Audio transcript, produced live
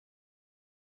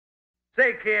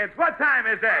Say, kids, what time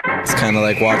is it? It's kind of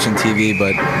like watching TV, but,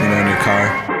 in your car.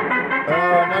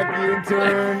 Mike the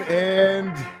intern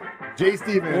and Jay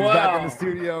Stevens back in the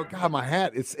studio. God, my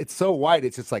hat, it's so white.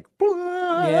 It's just like,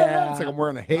 yeah. It's like I'm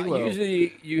wearing a halo.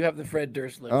 Usually you have the Fred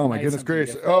Durst look. Oh, my goodness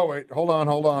gracious. Oh, wait, hold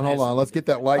on. Let's get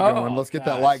that light going. Let's get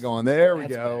that light going. There we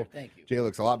go. Better. Thank you. Jay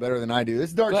looks a lot better than I do.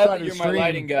 This is Dark Glad Side that of the you're Stream. my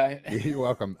lighting guy. You're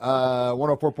welcome.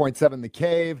 104.7 The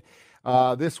Cave.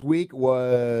 This week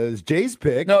was Jay's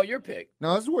pick. No, your pick.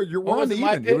 No, this is where you're on the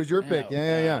even. It was your pick.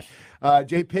 Yeah.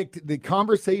 Jay picked the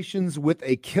Conversations with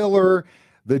a Killer,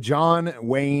 the John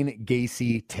Wayne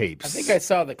Gacy tapes. I think I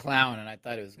saw The Clown, and I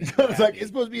thought it was. I was like, it's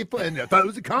supposed to be fun. I thought it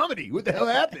was a comedy. What the hell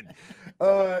happened?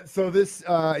 So this,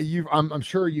 I'm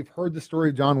sure you've heard the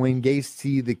story of John Wayne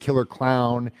Gacy, the Killer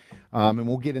Clown, and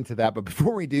we'll get into that. But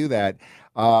before we do that,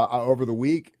 over the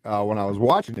week when I was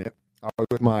watching it, I was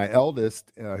with my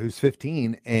eldest, who's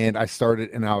 15, and I started,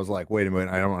 and I was like, wait a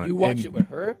minute, I don't want to. You watched it with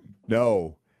her?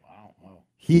 No. Wow.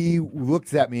 He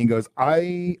looks at me and goes,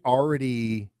 I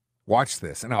already watched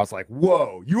this. And I was like,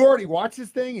 whoa, you already watched this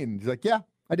thing? And he's like, yeah,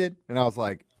 I did. And I was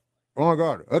like, oh my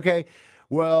God, okay.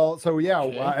 Well, so yeah,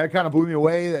 it kind of blew me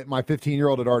away that my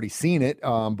 15-year-old had already seen it.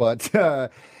 But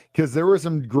because there was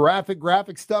some graphic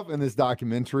stuff in this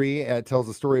documentary. It tells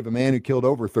the story of a man who killed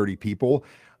over 30 people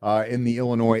in the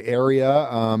Illinois area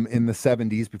in the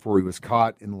 70s before he was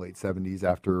caught in the late 70s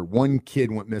after one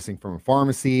kid went missing from a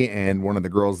pharmacy, and one of the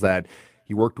girls that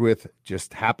he worked with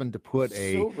just happened to put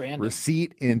a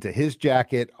receipt into his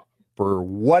jacket for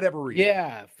whatever reason.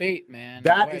 Yeah, fate, man.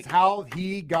 That is how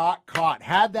he got caught.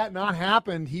 Had that not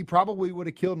happened, he probably would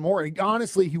have killed more.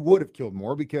 Honestly, he would have killed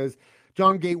more because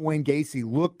John Wayne Gacy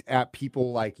looked at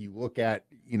people like you look at,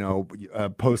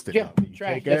 Post-it note. You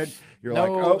take it, you're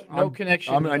no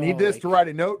connection. I need this to write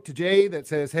a note to Jay that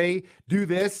says, hey, do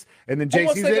this. And then Jay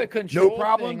sees like it, no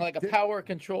problem. Thing, like a power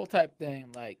control type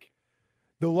thing. Like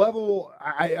the level,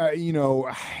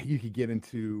 you could get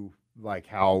into like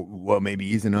how, maybe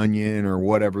he's an onion or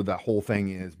whatever the whole thing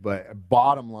is. But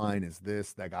bottom line is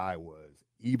this, that guy was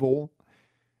evil.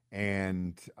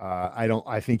 And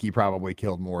I think he probably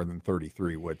killed more than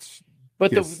 33, which...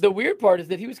 But the weird part is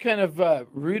that he was kind of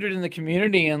rooted in the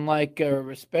community and like a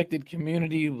respected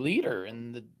community leader,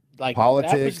 and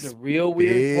politics. That was the real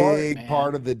weird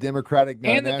part of the Democratic.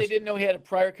 And that they didn't know he had a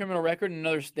prior criminal record in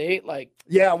another state.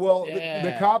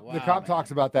 The cop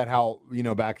talks about that, how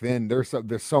back then there's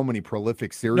so many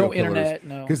prolific serial killers.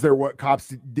 Internet, because they're what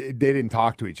cops they didn't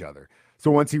talk to each other. So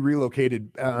once he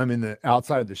relocated, in the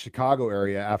outside of the Chicago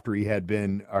area after he had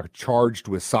been charged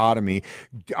with sodomy.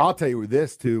 I'll tell you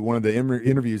this too. One of the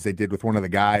interviews they did with one of the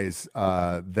guys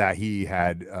that he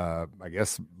had, I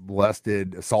guess,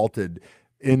 molested, assaulted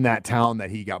in that town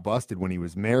that he got busted when he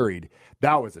was married.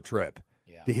 That was a trip.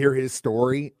 To hear his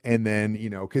story, and then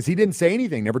because he didn't say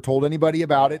anything, never told anybody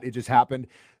about it. It just happened.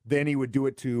 Then he would do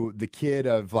it to the kid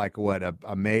of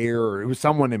a mayor, or it was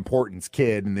someone important's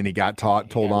kid, and then he got told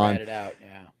on. Ratted out,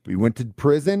 yeah. He went to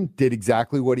prison, did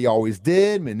exactly what he always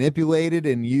did, manipulated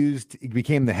and he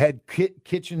became the head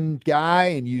kitchen guy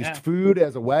and used food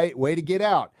as a way to get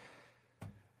out.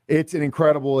 It's an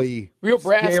incredibly real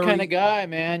brass kind of guy,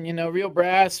 man. Real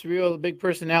brass, real big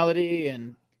personality,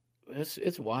 and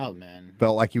it's wild, man.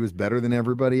 Felt like he was better than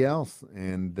everybody else,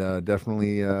 and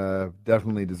definitely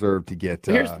deserved to get.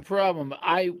 Here's the problem.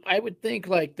 I would think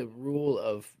like the rule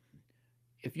of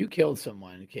if you killed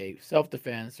someone, okay,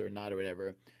 self-defense or not or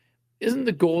whatever, isn't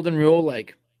the golden rule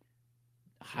like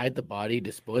hide the body,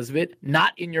 dispose of it,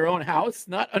 not in your own house,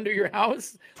 not under your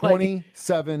house?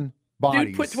 27 bodies.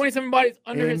 Dude put 27 bodies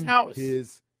under his house.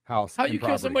 His house. How you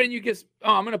kill somebody and you just,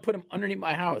 I'm going to put him underneath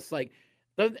my house. Like,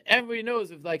 everybody knows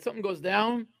if like something goes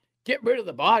down, get rid of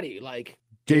the body. Like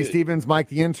Jay Stevens, Mike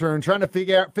the intern, trying to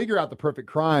figure out the perfect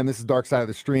crime. This is Dark Side of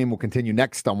the Stream. We'll continue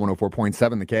next on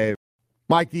 104.7 The Cave.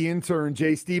 Mike the intern,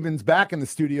 Jay Stevens back in the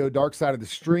studio, Dark Side of the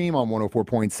Stream on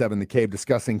 104.7 The Cave,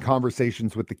 discussing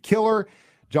Conversations with the Killer,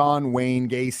 John Wayne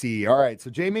Gacy. All right, so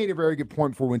Jay made a very good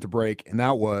point before we went to break, and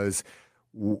that was,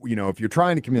 if you're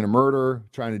trying to commit a murder,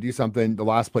 trying to do something, the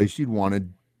last place you'd want to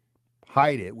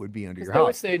hide it would be under your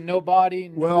house. They would say no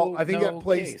body. I think that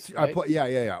plays. Right?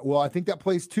 Yeah. Well, I think that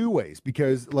plays two ways,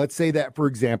 because let's say that, for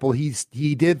example,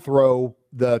 he did throw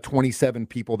the 27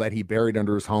 people that he buried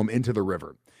under his home into the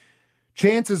river.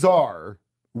 Chances are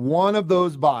one of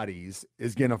those bodies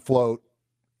is going to float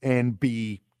and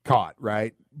be caught,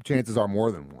 right? Chances are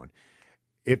more than one.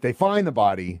 If they find the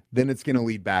body, then it's going to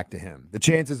lead back to him. The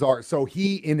chances are, so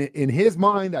he, in his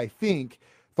mind, I think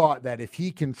thought that if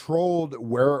he controlled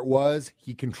where it was,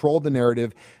 he controlled the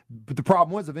narrative. But the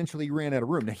problem was eventually he ran out of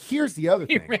room. Now here's the other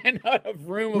He thing. ran out of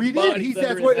room. We of did. bodies He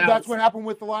said under his that's house. what happened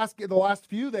with the last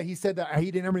few, that he said that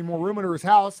he didn't have any more room under his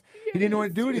house. He didn't know what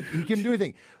to do. He couldn't do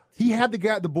anything. He had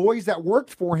the boys that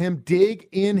worked for him dig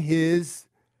in his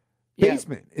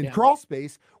basement in crawl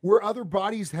space where other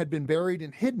bodies had been buried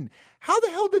and hidden. How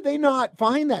the hell did they not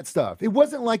find that stuff? It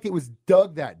wasn't like it was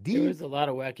dug that deep. There was a lot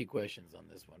of wacky questions on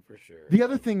this one for sure. The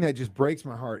other thing that just breaks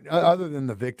my heart, other than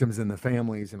the victims and the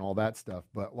families and all that stuff,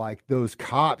 but like those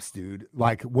cops, dude,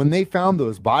 like when they found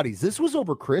those bodies, this was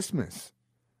over Christmas.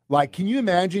 Like, can you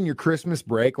imagine your Christmas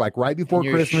break, like right before And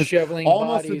you're Christmas, shoveling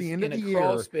almost at bodies the end of in the a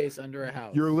crawl year? space under a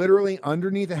house. You're literally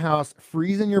underneath a house,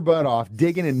 freezing your butt off,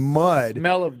 digging in mud.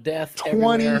 Smell of death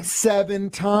everywhere. 27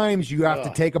 times you have to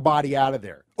take a body out of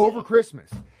there over Christmas.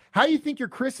 How do you think your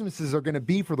Christmases are going to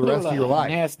be for the rest of your life?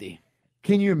 Nasty.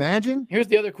 Can you imagine? Here's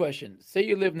the other question. Say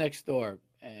you live next door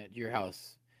at your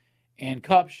house, and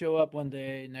cops show up one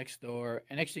day next door,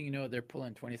 and next thing you know, they're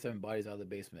pulling 27 bodies out of the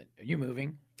basement. Are you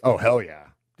moving? Oh, hell yeah,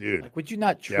 dude. Like, would you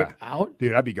not trip out?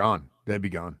 Dude, I'd be gone. They'd be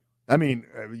gone. I mean,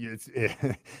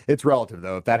 it's relative,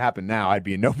 though. If that happened now, I'd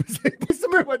be in no position.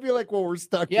 Somebody might be like, well, we're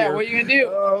stuck here. Yeah, what are you going to do?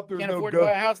 Oh, there's Can't no afford to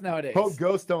buy a house nowadays. Hope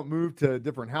ghosts don't move to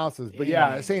different houses. But Yeah,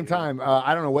 at the same time,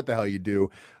 I don't know what the hell you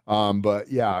do. But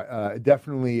yeah,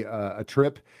 definitely a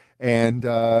trip. And,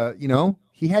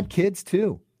 he had kids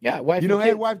too. Yeah, wife. He and had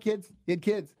kids. wife, kids. He had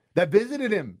kids that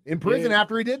visited him in prison Dude,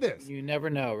 after he did this. You never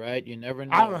know, right? You never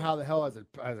know. I don't know how the hell as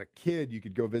a kid you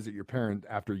could go visit your parent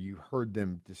after you heard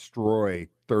them destroy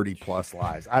 30 plus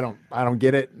lives. I don't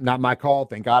get it. Not my call.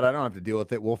 Thank God I don't have to deal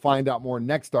with it. We'll find out more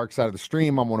next Dark Side of the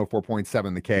Stream on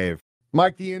 104.7 The Cave.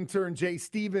 Mike the Intern, Jay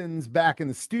Stevens back in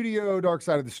the studio. Dark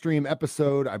Side of the Stream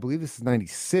episode, I believe this is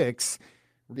 96.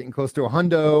 We're getting close to a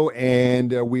hundo,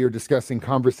 and we are discussing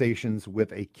conversations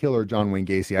with a killer, John Wayne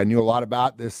Gacy. I knew a lot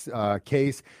about this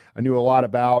case. I knew a lot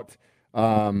about,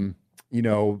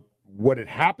 what had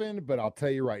happened, but I'll tell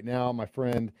you right now, my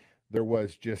friend, there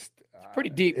was just pretty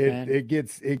deep, man. It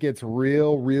gets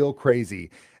real crazy.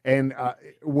 And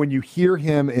when you hear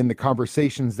him in the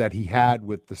conversations that he had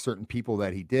with the certain people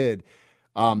that he did,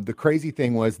 the crazy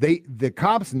thing was the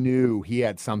cops knew he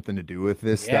had something to do with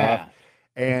this stuff.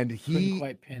 And he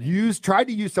tried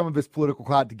to use some of his political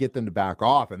clout to get them to back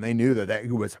off, and they knew that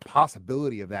there was a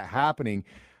possibility of that happening.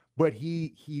 But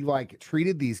he like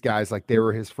treated these guys like they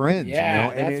were his friends.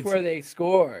 Yeah, and that's where they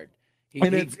scored.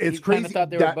 It's he crazy. Thought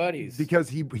they were buddies because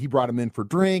he brought him in for a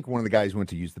drink. One of the guys went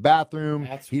to use the bathroom.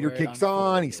 Heater kicks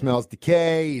on. He smells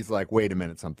decay. He's like, "Wait a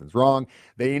minute, something's wrong."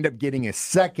 They end up getting a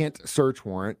second search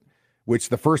warrant, which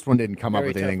the first one didn't come up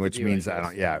with anything, which means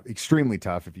extremely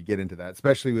tough if you get into that,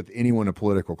 especially with anyone of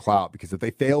political clout, because if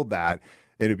they failed that,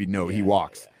 it'd be he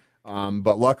walks.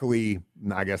 But luckily,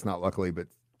 I guess not luckily, but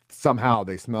somehow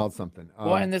they smelled something.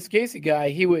 Well, and this Gacy guy,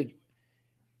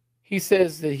 he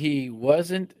says that he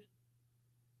wasn't.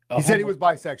 He said he was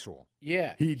bisexual.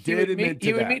 Yeah. He did admit to that.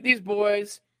 He would meet these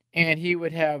boys, and he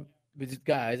would have these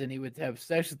guys, and he would have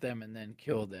sex with them and then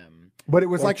kill them. But it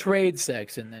was like trade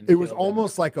sex, and then it was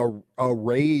almost like a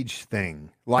rage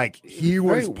thing. Like he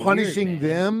was punishing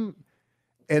them,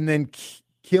 and then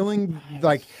killing.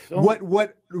 Like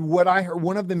what I heard,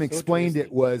 one of them explained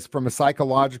it was from a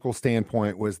psychological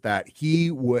standpoint was that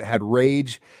he had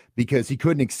rage because he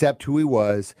couldn't accept who he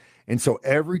was. And so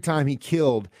every time he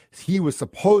killed, he was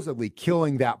supposedly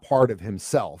killing that part of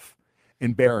himself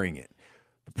and burying it.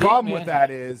 The problem with that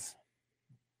is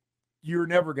you're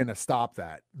never going to stop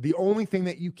that. The only thing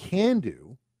that you can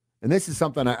do, and this is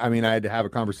something I had to have a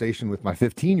conversation with my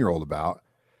 15-year-old about,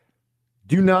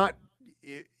 do not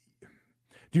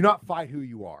fight who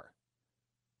you are.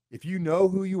 If you know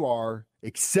who you are,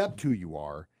 accept who you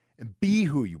are, and be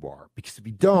who you are. Because if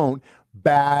you don't,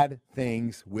 bad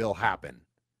things will happen.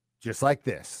 Just like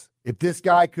this. If this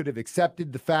guy could have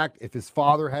accepted the fact, if his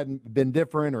father hadn't been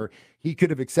different, or he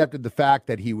could have accepted the fact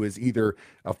that he was either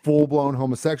a full-blown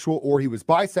homosexual or he was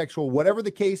bisexual, whatever the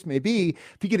case may be,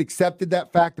 if he could have accepted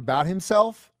that fact about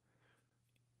himself,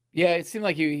 it seemed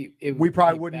like we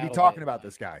probably wouldn't be talking about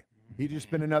this guy. He'd just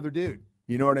been another dude.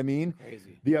 You know what I mean?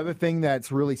 Crazy. The other thing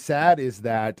that's really sad is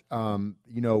that,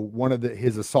 one of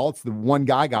his assaults, the one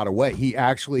guy got away. He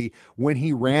actually, when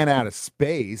he ran out of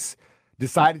space,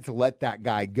 decided to let that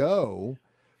guy go,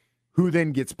 who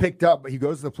then gets picked up. He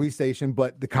goes to the police station,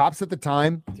 but the cops at the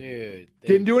time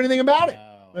didn't do anything about it.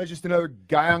 It's just another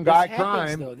guy-on-guy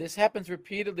crime. This happens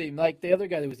repeatedly. Like the other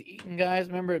guy that was eating guys,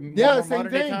 remember? Yeah, same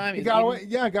thing. He got away.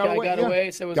 Yeah, got away.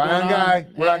 So what's guy going on guy.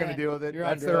 on? We're not going to deal with it.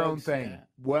 That's their own drugs, thing. Yeah.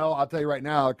 Well, I'll tell you right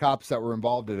now, the cops that were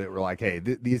involved in it were like, hey,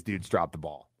 these dudes dropped the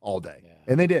ball all day.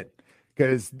 And they did.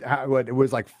 because it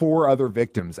was like 4 other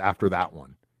victims after that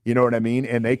one. You know what I mean?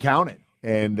 And they counted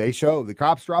and they show the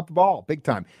cops dropped the ball big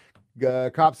time.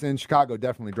 Cops in Chicago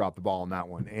definitely dropped the ball on that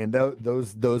one, and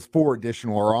those 4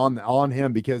 additional are on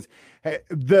him because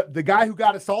the guy who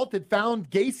got assaulted found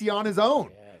Gacy on his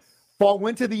own. Paul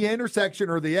went to the intersection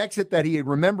or the exit that he had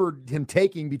remembered him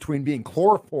taking between being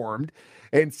chloroformed,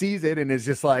 and sees it and is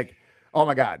just like, oh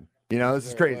my God, this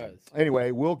is crazy.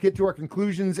 Anyway, we'll get to our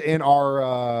conclusions and our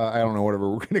I don't know, whatever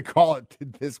we're going to call it,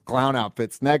 this clown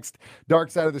outfits next. Dark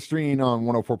Side of the Stream on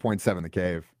 104.7 The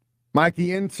Cave. Mike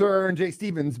the intern, Jay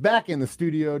Stevens back in the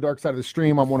studio, Dark Side of the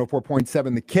Stream on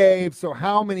 104.7 The Cave. So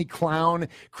how many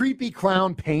creepy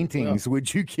clown paintings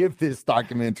would you give this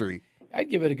documentary? I'd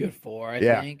give it a good 4, I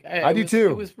think. I do too.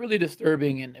 It was really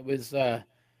disturbing, and it was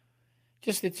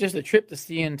it's just a trip to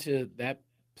see into that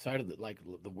side of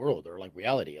the world, or like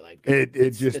reality. Like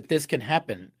that this can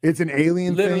happen. It's an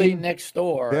alien literally thing. Next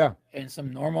door. Yeah. And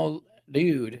some normal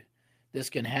dude, this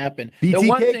can happen. BTK the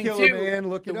one thing killer, too, man,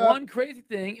 look it the up. one crazy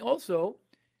thing also,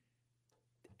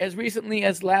 as recently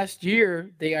as last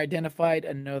year, they identified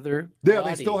another body.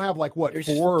 They still have like what, They're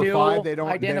 4 or 5 they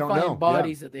don't know.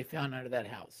 Bodies that they found out of that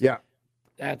house. Yeah.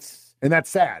 That's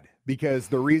sad because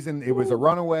the reason it was a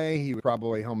runaway, he was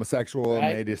probably homosexual,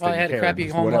 and they just probably didn't had care. a crappy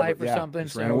home life or something.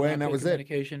 Just ran away, and that was it.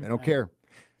 They don't care,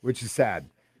 which is sad.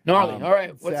 Gnarly. All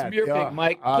right, what's your pick,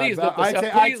 Mike? Please lift us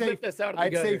up. Please lift us out of the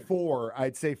gutter.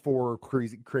 I'd say 4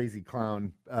 crazy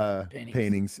clown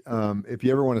paintings. If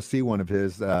you ever want to see one of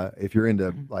his, if you're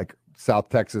into like South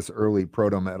Texas early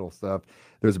proto metal stuff,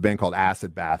 there's a band called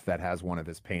Acid Bath that has one of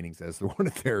his paintings as one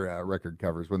of their record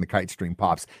covers when the kite string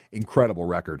pops. Incredible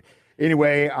record.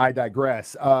 Anyway, I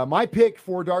digress. My pick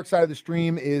for Dark Side of the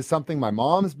Stream is something my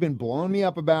mom's been blowing me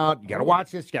up about. You got to watch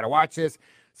this. You got to watch this.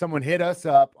 Someone hit us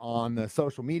up on the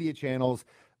social media channels.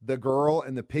 The Girl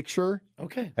in the Picture.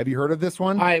 Okay. Have you heard of this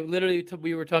one?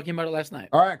 We were talking about it last night.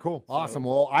 All right, cool. Awesome.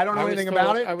 Well, I don't know anything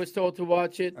about it. I was told to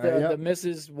watch it. The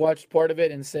missus watched part of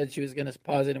it and said she was going to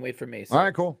pause it and wait for me. So. All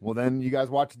right, cool. Well, then you guys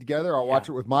watch it together. I'll watch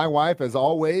it with my wife. As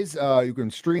always, you can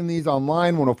stream these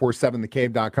online,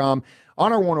 1047thecave.com,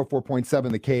 on our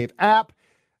 104.7 The Cave app.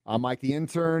 I'm Mike the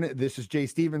intern. This is Jay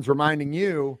Stevens reminding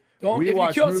you, if you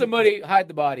kill somebody, hide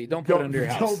the body. Don't put it under your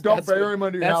house. Don't bury him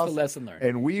under your house. That's the lesson learned.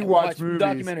 And we watch movies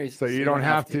documentaries so you don't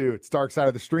have to. It's Dark Side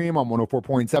of the Stream on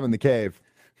 104.7 The Cave.